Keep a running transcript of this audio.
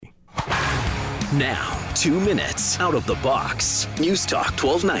Now, 2 minutes out of the box. News Talk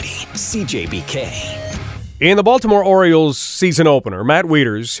 1290, CJBK. In the Baltimore Orioles season opener, Matt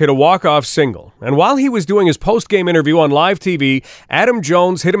Wieters hit a walk-off single. And while he was doing his post-game interview on live TV, Adam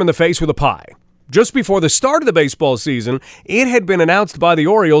Jones hit him in the face with a pie. Just before the start of the baseball season, it had been announced by the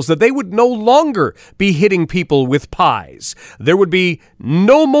Orioles that they would no longer be hitting people with pies. There would be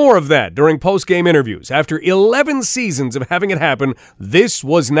no more of that during post-game interviews. After 11 seasons of having it happen, this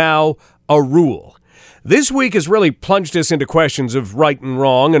was now a rule. This week has really plunged us into questions of right and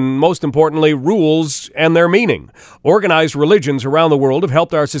wrong, and most importantly, rules and their meaning. Organized religions around the world have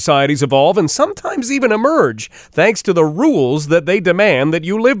helped our societies evolve and sometimes even emerge thanks to the rules that they demand that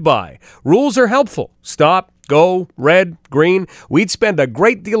you live by. Rules are helpful. Stop, go, red, green. We'd spend a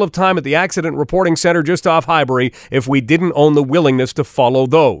great deal of time at the Accident Reporting Center just off Highbury if we didn't own the willingness to follow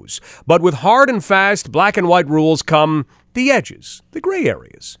those. But with hard and fast black and white rules come the edges, the gray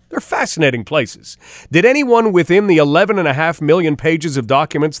areas. They're fascinating places. Did anyone within the 11.5 million pages of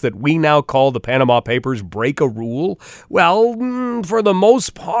documents that we now call the Panama Papers break a rule? Well, for the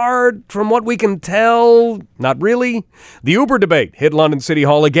most part, from what we can tell, not really. The Uber debate hit London City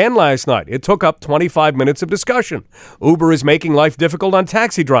Hall again last night. It took up 25 minutes of discussion. Uber is making life difficult on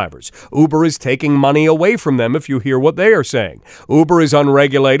taxi drivers. Uber is taking money away from them if you hear what they are saying. Uber is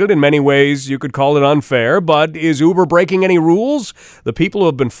unregulated. In many ways, you could call it unfair, but is Uber breaking any rules? The people who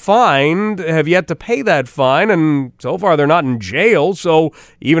have been fined have yet to pay that fine, and so far they're not in jail, so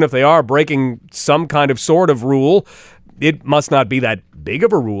even if they are breaking some kind of sort of rule, it must not be that big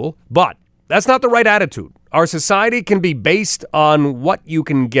of a rule. But that's not the right attitude. Our society can be based on what you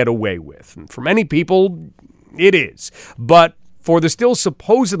can get away with, and for many people, it is. But for the still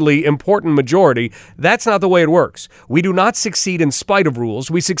supposedly important majority, that's not the way it works. We do not succeed in spite of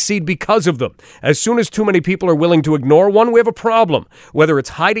rules. We succeed because of them. As soon as too many people are willing to ignore one, we have a problem. Whether it's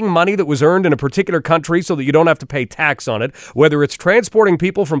hiding money that was earned in a particular country so that you don't have to pay tax on it, whether it's transporting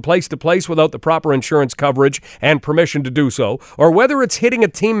people from place to place without the proper insurance coverage and permission to do so, or whether it's hitting a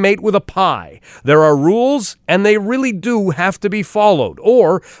teammate with a pie. There are rules, and they really do have to be followed.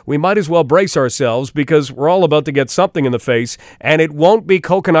 Or we might as well brace ourselves because we're all about to get something in the face, and it won't be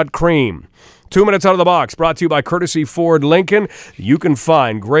coconut cream. 2 minutes out of the box, brought to you by Courtesy Ford Lincoln. You can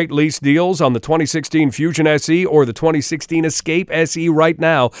find great lease deals on the 2016 Fusion SE or the 2016 Escape SE right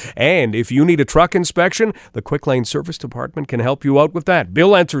now. And if you need a truck inspection, the Quick Lane Service Department can help you out with that.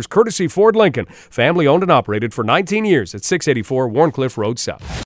 Bill enters Courtesy Ford Lincoln, family owned and operated for 19 years at 684 Warncliffe Road South.